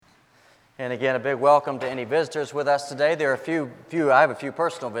And again, a big welcome to any visitors with us today. There are I have a few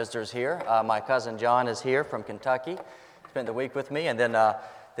personal visitors here. My cousin John is here from Kentucky, spent the week with me, and then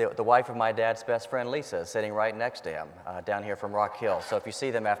the wife of my dad's best friend, Lisa, is sitting right next to him down here from Rock Hill. So if you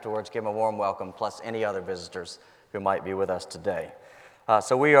see them afterwards, give them a warm welcome, plus any other visitors who might be with us today.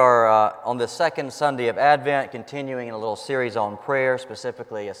 So we are on the second Sunday of Advent, continuing in a little series on prayer,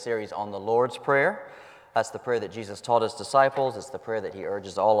 specifically a series on the Lord's Prayer. That's the prayer that Jesus taught his disciples. It's the prayer that he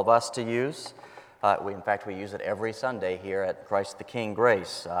urges all of us to use. In fact, we use it every Sunday here at Christ the King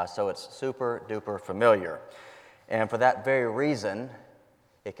Grace, so it's super duper familiar. And for that very reason,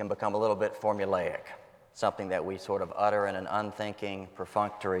 it can become a little bit formulaic, something that we sort of utter in an unthinking,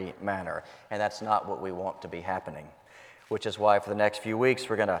 perfunctory manner. And that's not what we want to be happening, which is why for the next few weeks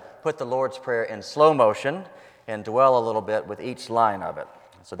we're going to put the Lord's Prayer in slow motion and dwell a little bit with each line of it.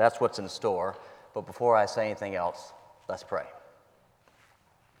 So that's what's in store. But before I say anything else, let's pray.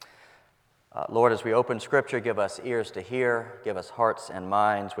 Lord, as we open Scripture, give us ears to hear, give us hearts and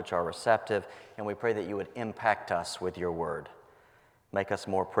minds which are receptive, and we pray that you would impact us with your word. Make us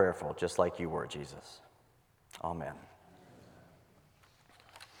more prayerful, just like you were, Jesus. Amen.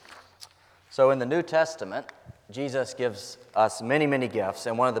 So in the New Testament, Jesus gives us many, many gifts,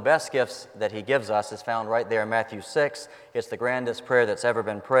 and one of the best gifts that he gives us is found right there in Matthew 6. It's the grandest prayer that's ever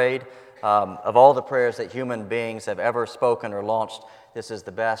been prayed. Of all the prayers that human beings have ever spoken or launched, this is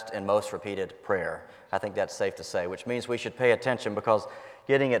the best and most repeated prayer. I think that's safe to say, which means we should pay attention, because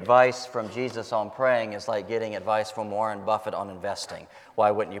getting advice from Jesus on praying is like getting advice from Warren Buffett on investing. Why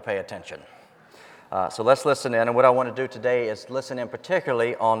wouldn't you pay attention? So let's listen in, and what I want to do today is listen in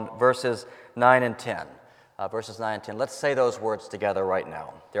particularly on verses 9 and 10. Verses 9 and 10. Let's say those words together right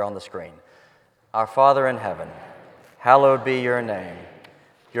now. They're on the screen. Our Father in heaven, hallowed be your name.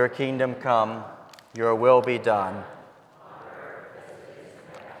 Your kingdom come, your will be done.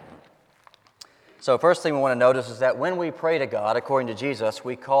 So first thing we want to notice is that when we pray to God, according to Jesus,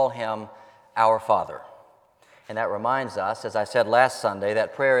 we call him our Father. And that reminds us, as I said last Sunday,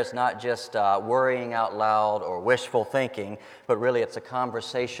 that prayer is not just worrying out loud or wishful thinking, but really it's a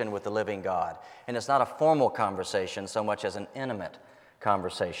conversation with the living God. And it's not a formal conversation so much as an intimate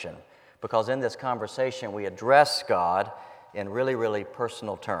conversation, because in this conversation we address God in really, really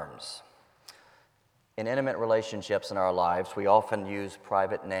personal terms. In intimate relationships in our lives, we often use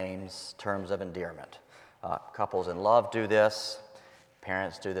private names, terms of endearment. Couples in love do this.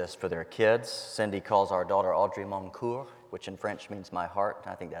 Parents do this for their kids. Cindy calls our daughter Audrey mon coeur, which in French means my heart.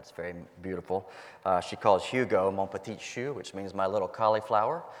 I think that's very beautiful. She calls Hugo mon petit chou, which means my little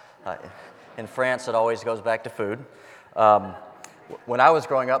cauliflower. In France, it always goes back to food. When I was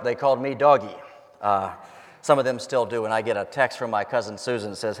growing up, they called me Doggy. Some of them still do. When I get a text from my cousin Susan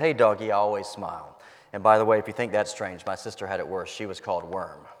that says, "Hey, Doggy," I always smile. And by the way, if you think that's strange, my sister had it worse. She was called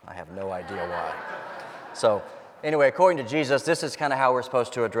Worm. I have no idea why. So anyway, according to Jesus, this is kind of how we're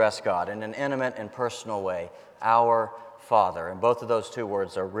supposed to address God, in an intimate and personal way. Our Father. And both of those two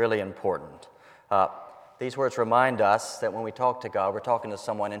words are really important. These words remind us that when we talk to God, we're talking to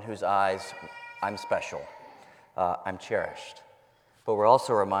someone in whose eyes I'm special. I'm cherished. But we're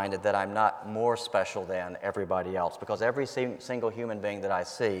also reminded that I'm not more special than everybody else, because every single human being that I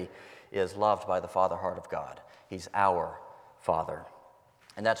see is loved by the Father heart of God. He's our Father.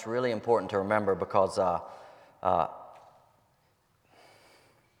 And that's really important to remember, because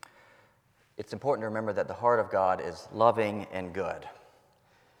it's important to remember that the heart of God is loving and good.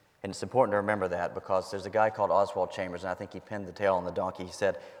 And it's important to remember that because there's a guy called Oswald Chambers, and I think he pinned the tail on the donkey. He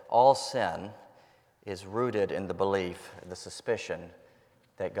said, all sin is rooted in the belief, the suspicion,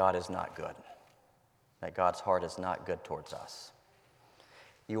 that God is not good, that God's heart is not good towards us.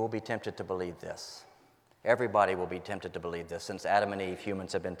 You will be tempted to believe this. Everybody will be tempted to believe this. Since Adam and Eve,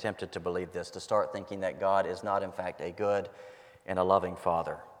 humans have been tempted to believe this, to start thinking that God is not, in fact, a good and a loving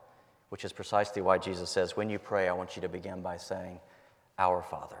Father, which is precisely why Jesus says, when you pray, I want you to begin by saying, our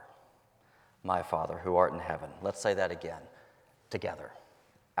Father, my Father, who art in heaven. Let's say that again, together.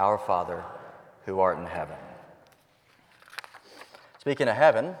 Our Father, who art in heaven. Speaking of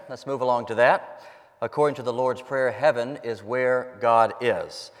heaven, let's move along to that. According to the Lord's Prayer, heaven is where God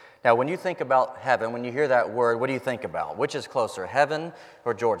is. Now, when you think about heaven, when you hear that word, what do you think about? Which is closer, heaven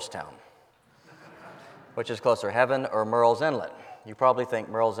or Georgetown? Which is closer, heaven or Murrells Inlet? You probably think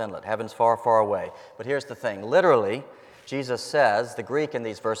Murrells Inlet. Heaven's far, far away. But here's the thing. Literally, Jesus says, the Greek in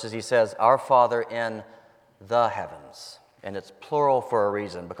these verses, he says, our Father in the heavens. And it's plural for a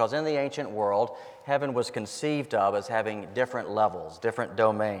reason, because in the ancient world, heaven was conceived of as having different levels, different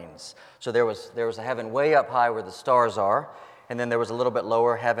domains. So there was a heaven way up high where the stars are, And then there was a little bit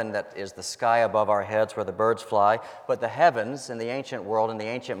lower heaven that is the sky above our heads where the birds fly. But the heavens in the ancient world, in the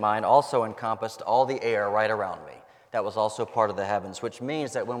ancient mind, also encompassed all the air right around me. That was also part of the heavens, which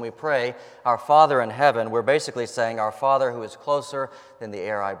means that when we pray, our Father in heaven, we're basically saying, our Father who is closer than the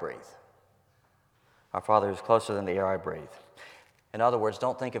air I breathe. Our Father who is closer than the air I breathe. In other words,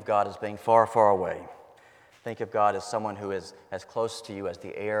 don't think of God as being far, far away. Think of God as someone who is as close to you as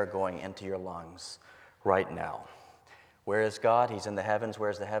the air going into your lungs right now. Where is God? He's in the heavens.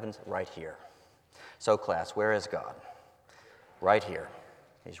 Where's the heavens? Right here. So, class, where is God? Right here.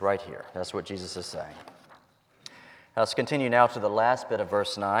 He's right here. That's what Jesus is saying. Now, let's continue now to the last bit of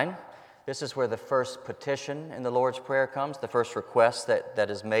verse 9. This is where the first petition in the Lord's Prayer comes, the first request that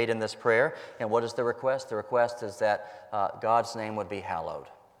is made in this prayer. And what is the request? The request is that God's name would be hallowed.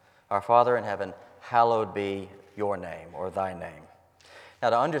 Our Father in heaven, hallowed be your name or thy name. Now,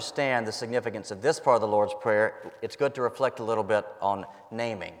 to understand the significance of this part of the Lord's Prayer, it's good to reflect a little bit on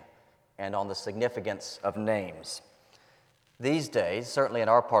naming and on the significance of names. These days, certainly in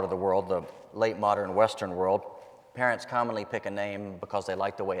our part of the world, the late modern Western world, parents commonly pick a name because they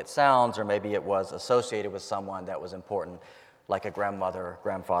like the way it sounds, or maybe it was associated with someone that was important, like a grandmother,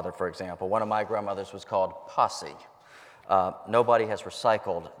 grandfather, for example. One of my grandmothers was called Posse. Nobody has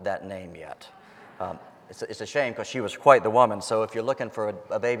recycled that name yet. It's a shame because she was quite the woman, so if you're looking for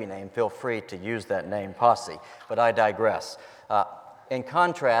a baby name, feel free to use that name, Posse. But I digress. In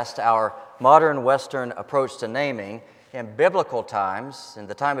contrast, our modern Western approach to naming, in biblical times, in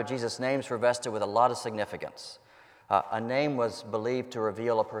the time of Jesus, names were vested with a lot of significance. A name was believed to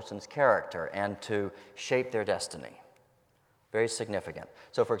reveal a person's character and to shape their destiny. Very significant.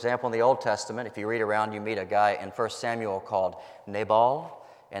 So, for example, in the Old Testament, if you read around, you meet a guy in 1 Samuel called Nabal,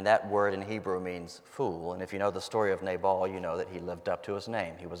 and that word in Hebrew means fool. And if you know the story of Nabal, you know that he lived up to his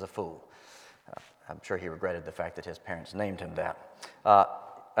name. He was a fool. I'm sure he regretted the fact that his parents named him that.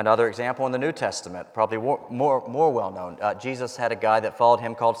 Another example in the New Testament, probably more well-known, Jesus had a guy that followed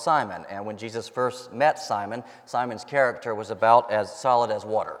him called Simon. And when Jesus first met Simon, Simon's character was about as solid as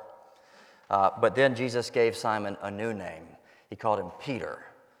water. But then Jesus gave Simon a new name. He called him Peter,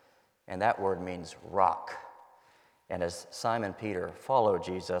 and that word means rock. And as Simon Peter followed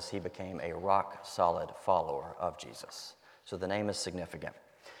Jesus, he became a rock-solid follower of Jesus. So the name is significant.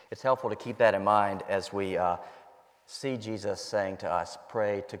 It's helpful to keep that in mind as we see Jesus saying to us,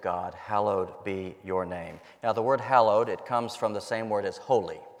 pray to God, hallowed be your name. Now, the word hallowed, it comes from the same word as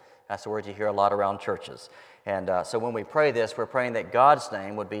holy. That's the word you hear a lot around churches. And so when we pray this, we're praying that God's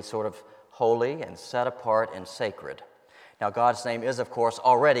name would be sort of holy and set apart and sacred. Now, God's name is, of course,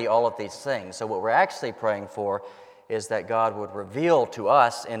 already all of these things. So what we're actually praying for is that God would reveal to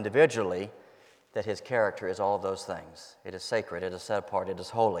us individually that his character is all of those things. It is sacred, it is set apart, it is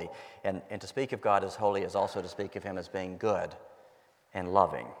holy. And to speak of God as holy is also to speak of him as being good and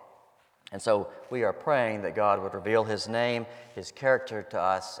loving. And so we are praying that God would reveal his name, his character to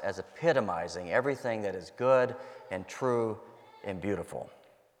us as epitomizing everything that is good and true and beautiful.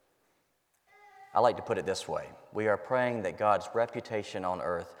 I like to put it this way. We are praying that God's reputation on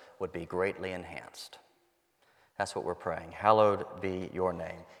earth would be greatly enhanced. That's what we're praying. Hallowed be your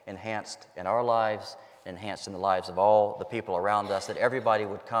name. Enhanced in our lives, enhanced in the lives of all the people around us, that everybody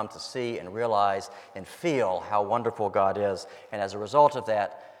would come to see and realize and feel how wonderful God is. And as a result of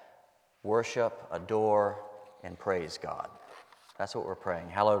that, worship, adore, and praise God. That's what we're praying.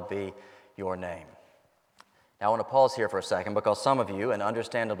 Hallowed be your name. Now I want to pause here for a second because some of you, and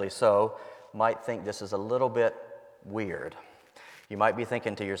understandably so, might think this is a little bit weird. You might be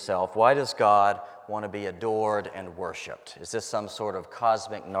thinking to yourself, why does God want to be adored and worshiped? Is this some sort of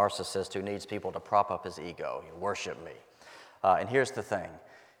cosmic narcissist who needs people to prop up his ego? Worship me. And here's the thing.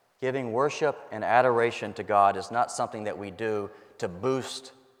 Giving worship and adoration to God is not something that we do to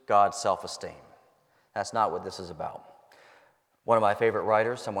boost God's self-esteem. That's not what this is about. One of my favorite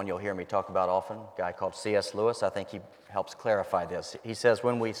writers, someone you'll hear me talk about often, a guy called C.S. Lewis, I think he helps clarify this. He says,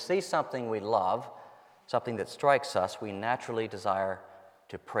 when we see something we love, something that strikes us, we naturally desire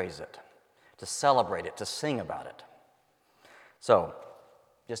to praise it, to celebrate it, to sing about it. So,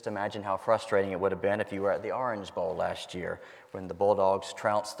 just imagine how frustrating it would have been if you were at the Orange Bowl last year when the Bulldogs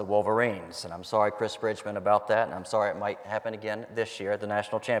trounced the Wolverines. And I'm sorry, Chris Bridgman, about that, and I'm sorry it might happen again this year at the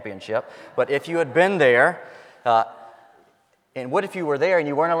National Championship. But if you had been there, and what if you were there and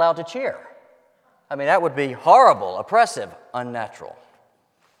you weren't allowed to cheer? I mean, that would be horrible, oppressive, unnatural.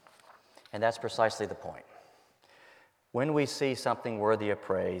 And that's precisely the point. When we see something worthy of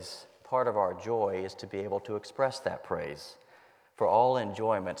praise, part of our joy is to be able to express that praise. for all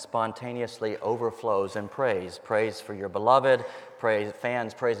enjoyment, spontaneously overflows in praise. Praise for your beloved, praise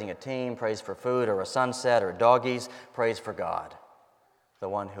fans praising a team, praise for food or a sunset or doggies, praise for God, the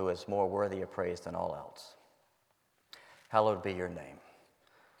one who is more worthy of praise than all else. Hallowed be your name.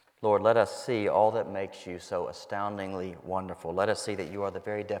 Lord, let us see all that makes you so astoundingly wonderful. Let us see that you are the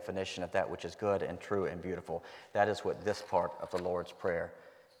very definition of that which is good and true and beautiful. That is what this part of the Lord's Prayer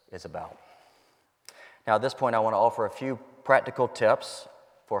is about. Now, at this point, I want to offer a few practical tips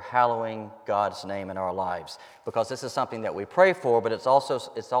for hallowing God's name in our lives, because this is something that we pray for, but it's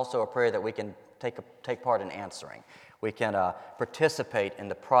also a prayer that we can take part in answering. We can participate in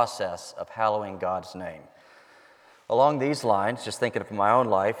the process of hallowing God's name. Along these lines, just thinking of my own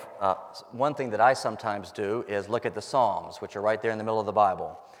life, one thing that I sometimes do is look at the Psalms, which are right there in the middle of the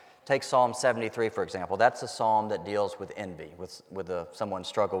Bible. Take Psalm 73, for example. That's a psalm that deals with envy, with someone's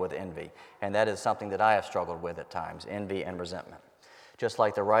struggle with envy. And that is something that I have struggled with at times, envy and resentment. Just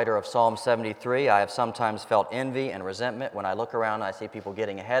like the writer of Psalm 73, I have sometimes felt envy and resentment when I look around and I see people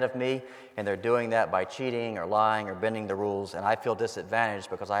getting ahead of me, and they're doing that by cheating or lying or bending the rules, and I feel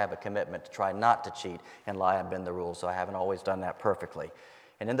disadvantaged because I have a commitment to try not to cheat and lie and bend the rules, so I haven't always done that perfectly.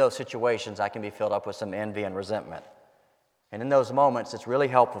 And in those situations, I can be filled up with some envy and resentment. And in those moments, it's really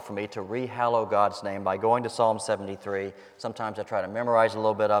helpful for me to re-hallow God's name by going to Psalm 73. Sometimes I try to memorize a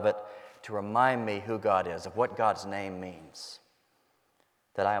little bit of it to remind me who God is, of what God's name means.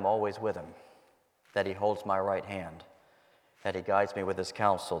 That I am always with him, that he holds my right hand, that he guides me with his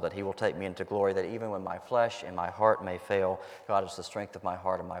counsel, that he will take me into glory, that even when my flesh and my heart may fail, God is the strength of my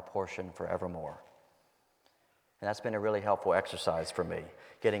heart and my portion forevermore. And that's been a really helpful exercise for me,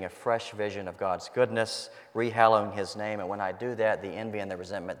 getting a fresh vision of God's goodness, re-hallowing his name, and when I do that, the envy and the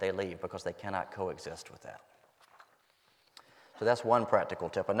resentment, they leave because they cannot coexist with that. So that's one practical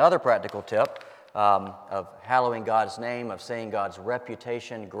tip. Another practical tip of hallowing God's name, of seeing God's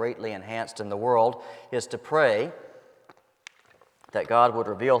reputation greatly enhanced in the world, is to pray that God would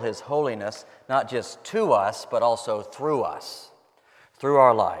reveal his holiness not just to us, but also through us, through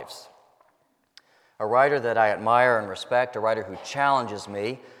our lives. A writer that I admire and respect, a writer who challenges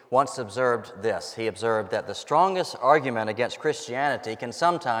me, once observed this. He observed that the strongest argument against Christianity can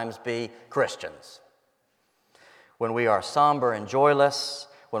sometimes be Christians. When we are somber and joyless,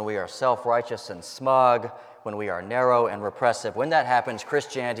 when we are self-righteous and smug, when we are narrow and repressive, when that happens,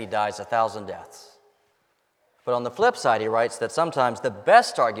 Christianity dies 1,000 deaths. But on the flip side, he writes that sometimes the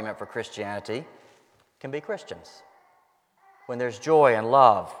best argument for Christianity can be Christians. When there's joy and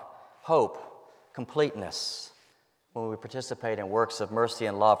love, hope, completeness, when we participate in works of mercy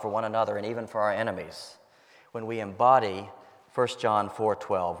and love for one another and even for our enemies, when we embody 1 John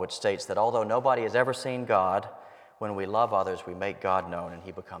 4:12, which states that although nobody has ever seen God, when we love others, we make God known and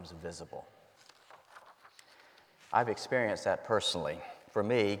he becomes visible. I've experienced that personally. For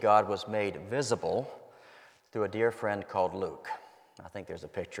me, God was made visible through a dear friend called Luke. I think there's a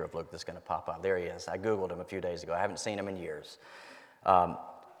picture of Luke that's going to pop up. There he is. I Googled him a few days ago. I haven't seen him in years.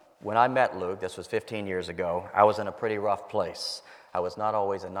 When I met Luke, this was 15 years ago, I was in a pretty rough place. I was not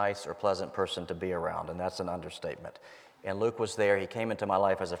always a nice or pleasant person to be around, and that's an understatement. And Luke was there. He came into my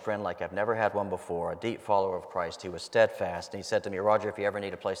life as a friend like I've never had one before, a deep follower of Christ. He was steadfast. And he said to me, Roger, if you ever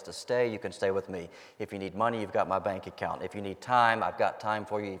need a place to stay, you can stay with me. If you need money, you've got my bank account. If you need time, I've got time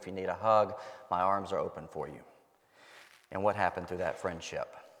for you. If you need a hug, my arms are open for you. And what happened through that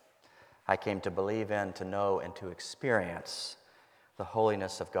friendship? I came to believe in, to know, and to experience the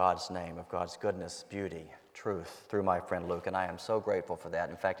holiness of God's name, of God's goodness, beauty, truth through my friend Luke. And I am so grateful for that.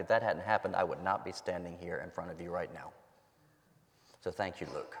 In fact, if that hadn't happened, I would not be standing here in front of you right now. So thank you,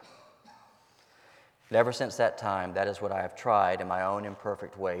 Luke. And ever since that time, that is what I have tried in my own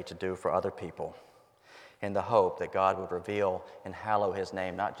imperfect way to do for other people, in the hope that God would reveal and hallow his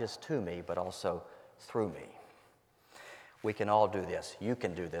name, not just to me, but also through me. We can all do this. You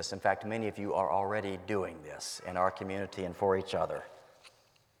can do this. In fact, many of you are already doing this in our community and for each other.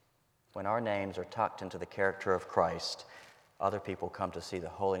 When our names are tucked into the character of Christ, other people come to see the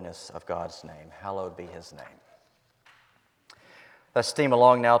holiness of God's name. Hallowed be his name. Let's steam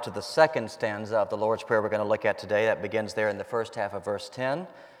along now to the second stanza of the Lord's Prayer we're going to look at today. That begins there in the first half of verse 10.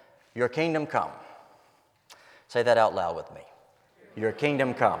 Your kingdom come. Say that out loud with me. Your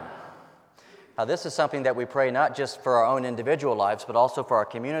kingdom come. Now, this is something that we pray not just for our own individual lives, but also for our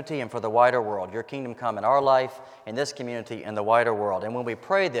community and for the wider world. Your kingdom come in our life, in this community, in the wider world. And when we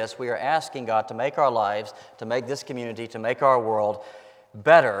pray this, we are asking God to make our lives, to make this community, to make our world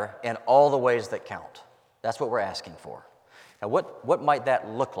better in all the ways that count. That's what we're asking for. Now, what might that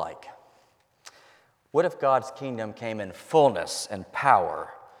look like? What if God's kingdom came in fullness and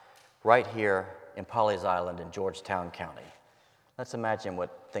power right here in Pawleys Island in Georgetown County? Let's imagine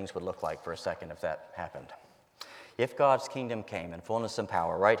what things would look like for a second if that happened. If God's kingdom came in fullness and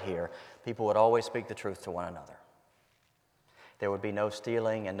power right here, people would always speak the truth to one another. There would be no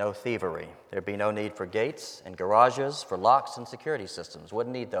stealing and no thievery. There'd be no need for gates and garages, for locks and security systems.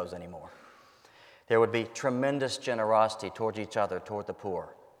 Wouldn't need those anymore. There would be tremendous generosity towards each other, toward the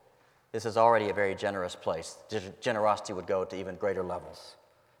poor. This is already a very generous place. Generosity would go to even greater levels.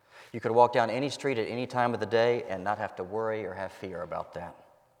 You could walk down any street at any time of the day and not have to worry or have fear about that.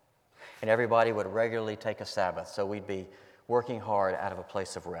 And everybody would regularly take a Sabbath, so we'd be working hard out of a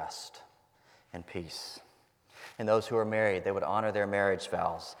place of rest and peace. And those who are married, they would honor their marriage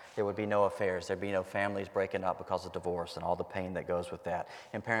vows. There would be no affairs. There'd be no families breaking up because of divorce and all the pain that goes with that.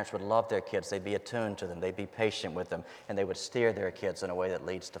 And parents would love their kids. They'd be attuned to them. They'd be patient with them. And they would steer their kids in a way that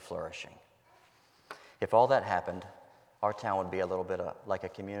leads to flourishing. If all that happened, our town would be a little bit like a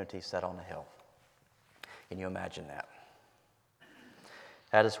community set on a hill. Can you imagine that?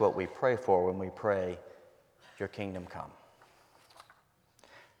 That is what we pray for when we pray, your kingdom come.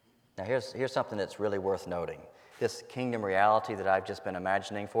 Now here's something that's really worth noting. This kingdom reality that I've just been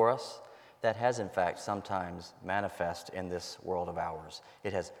imagining for us, that has in fact sometimes manifest in this world of ours.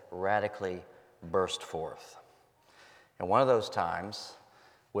 It has radically burst forth. And one of those times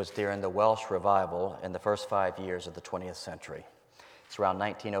was during the Welsh revival in the first 5 years of the 20th century. It's around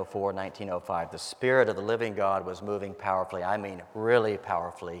 1904, 1905. The Spirit of the living God was moving powerfully, I mean really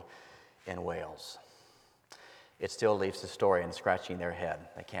powerfully, in Wales. It still leaves historians scratching their head.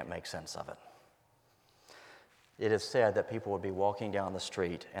 They can't make sense of it. It is said that people would be walking down the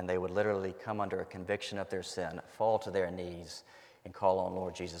street and they would literally come under a conviction of their sin, fall to their knees, and call on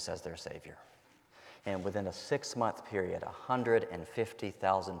Lord Jesus as their Savior. And within a 6-month period,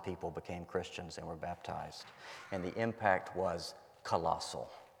 150,000 people became Christians and were baptized. And the impact was colossal.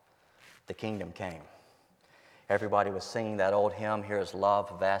 The kingdom came. Everybody was singing that old hymn, "Here is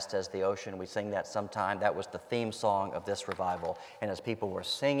love, vast as the ocean." We sing that sometime. That was the theme song of this revival. And as people were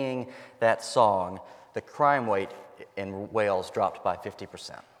singing that song, the crime rate in Wales dropped by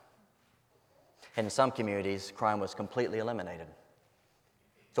 50%. And in some communities, crime was completely eliminated.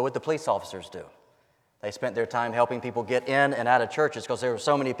 So what did the police officers do? They spent their time helping people get in and out of churches because there were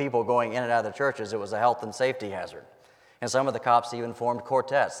so many people going in and out of the churches, it was a health and safety hazard. And some of the cops even formed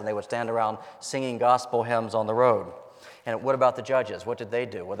quartets, and they would stand around singing gospel hymns on the road. And what about the judges? What did they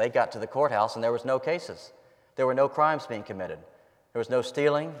do? Well, they got to the courthouse, and there was no cases. There were no crimes being committed. There was no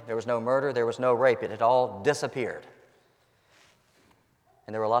stealing. There was no murder. There was no rape. It had all disappeared.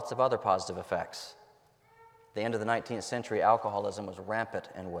 And there were lots of other positive effects. At the end of the 19th century, alcoholism was rampant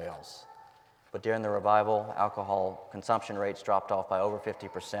in Wales. But during the revival, alcohol consumption rates dropped off by over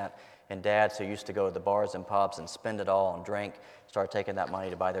 50%, and dads who used to go to the bars and pubs and spend it all on drink started taking that money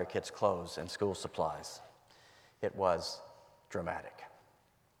to buy their kids clothes and school supplies. It was dramatic.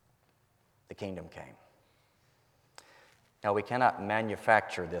 The kingdom came. Now, we cannot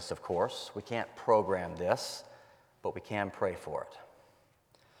manufacture this, of course. We can't program this, but we can pray for it.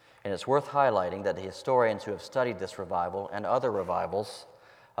 And it's worth highlighting that the historians who have studied this revival and other revivals,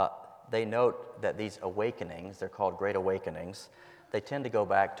 they note that these awakenings, they're called Great Awakenings, they tend to go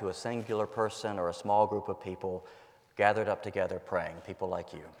back to a singular person or a small group of people gathered up together praying, people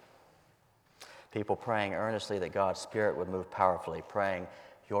like you. People praying earnestly that God's Spirit would move powerfully, praying,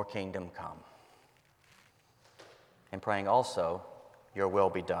 your kingdom come. And praying also, your will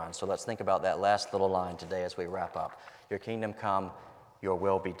be done. So let's think about that last little line today as we wrap up. Your kingdom come, your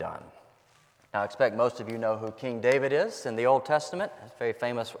will be done. Now, I expect most of you know who King David is in the Old Testament. He's very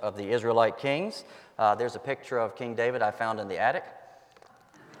famous of the Israelite kings. There's a picture of King David I found in the attic.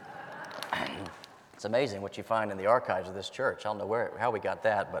 It's amazing what you find in the archives of this church. I don't know how we got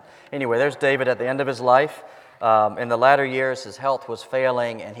that, but anyway, there's David at the end of his life. In the latter years, his health was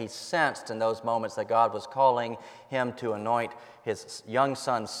failing, and he sensed in those moments that God was calling him to anoint his young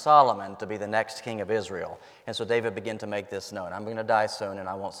son Solomon to be the next king of Israel. And so David began to make this known. I'm going to die soon, and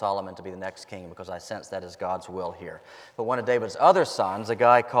I want Solomon to be the next king because I sense that is God's will here. But one of David's other sons, a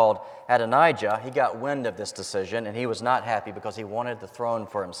guy called Adonijah, he got wind of this decision, and he was not happy because he wanted the throne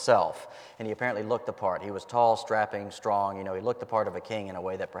for himself. And he apparently looked the part. He was tall, strapping, strong. He looked the part of a king in a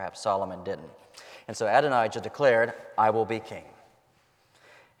way that perhaps Solomon didn't. And so Adonijah declared, I will be king.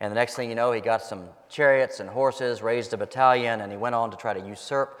 And the next thing you know, he got some chariots and horses, raised a battalion, and he went on to try to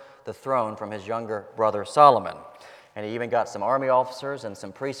usurp the throne from his younger brother Solomon. And he even got some army officers and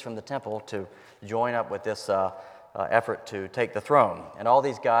some priests from the temple to join up with this effort to take the throne. And all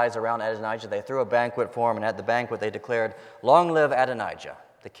these guys around Adonijah, they threw a banquet for him, and at the banquet they declared, long live Adonijah,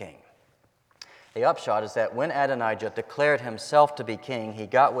 the king. The upshot is that when Adonijah declared himself to be king, he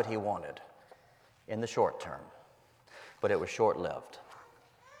got what he wanted in the short term. but it was short-lived,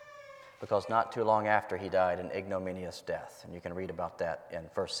 because not too long after he died an ignominious death, and you can read about that in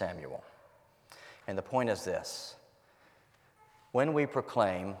 1 Samuel. And the point is this: when we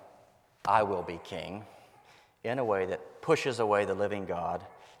proclaim, "I will be king," in a way that pushes away the living God,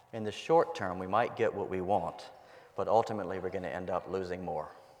 in the short term we might get what we want, but ultimately we're going to end up losing more.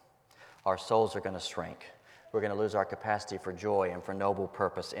 Our souls are going to shrink. We're going to lose our capacity for joy and for noble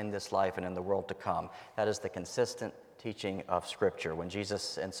purpose in this life and in the world to come. That is the consistent teaching of Scripture.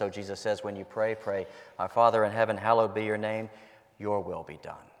 So Jesus says, when you pray, pray, "Our Father in heaven, hallowed be your name. Your will be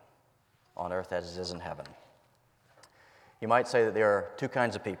done on earth as it is in heaven." You might say that there are two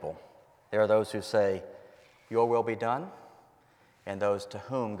kinds of people. There are those who say, "Your will be done," and those to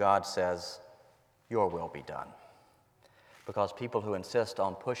whom God says, "Your will be done." Because people who insist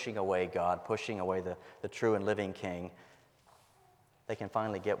on pushing away God, pushing away the true and living King, they can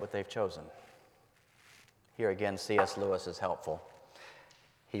finally get what they've chosen. Here again, C.S. Lewis is helpful.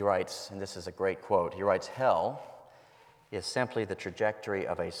 He writes, and this is a great quote, he writes, "Hell is simply the trajectory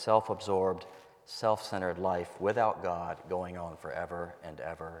of a self-absorbed, self-centered life without God going on forever and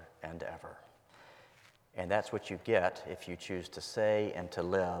ever and ever. And that's what you get if you choose to say and to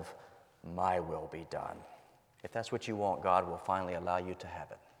live, 'My will be done.' If that's what you want, God will finally allow you to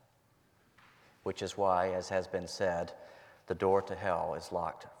have it. Which is why, as has been said, the door to hell is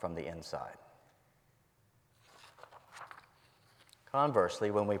locked from the inside."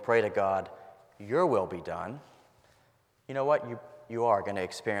 Conversely, when we pray to God, "Your will be done," you know what? You are going to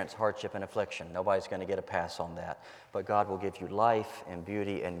experience hardship and affliction. Nobody's going to get a pass on that. But God will give you life and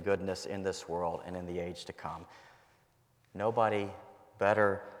beauty and goodness in this world and in the age to come. Nobody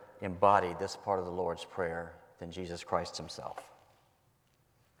better embodied this part of the Lord's Prayer than Jesus Christ himself.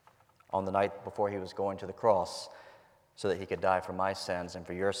 On the night before he was going to the cross so that he could die for my sins and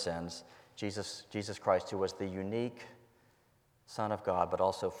for your sins, Jesus Christ, who was the unique Son of God, but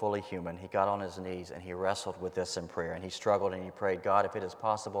also fully human, he got on his knees and he wrestled with this in prayer, and he struggled and he prayed, "God, if it is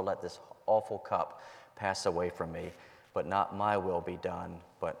possible, let this awful cup pass away from me, but not my will be done,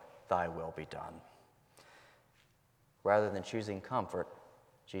 but thy will be done." Rather than choosing comfort,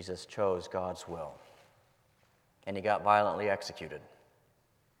 Jesus chose God's will, and he got violently executed.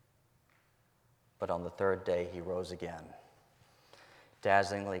 But on the third day, he rose again,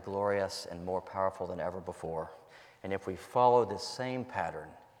 dazzlingly glorious and more powerful than ever before. And if we follow this same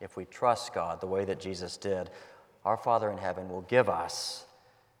pattern, if we trust God the way that Jesus did, our Father in heaven will give us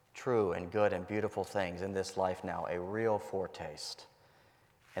true and good and beautiful things in this life now, a real foretaste.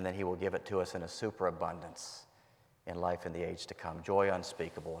 And then he will give it to us in a superabundance in life in the age to come. Joy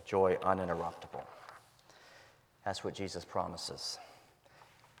unspeakable, joy uninterruptible. That's what Jesus promises.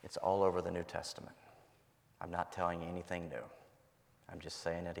 It's all over the New Testament. I'm not telling you anything new. I'm just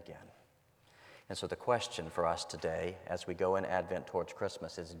saying it again. And so the question for us today, as we go in Advent towards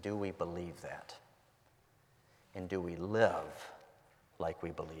Christmas, is, do we believe that? And do we live like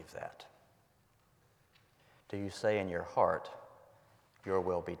we believe that? Do you say in your heart, "Your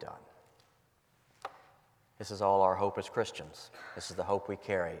will be done"? This is all our hope as Christians. This is the hope we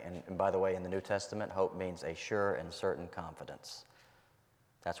carry. And by the way, in the New Testament, hope means a sure and certain confidence.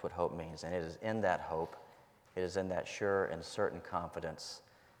 That's what hope means. And it is in that hope, it is in that sure and certain confidence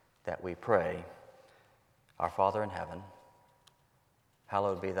that we pray, "Our Father in heaven,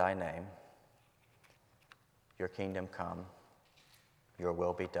 hallowed be thy name. Your kingdom come, your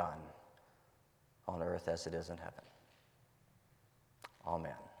will be done on earth as it is in heaven."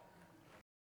 Amen.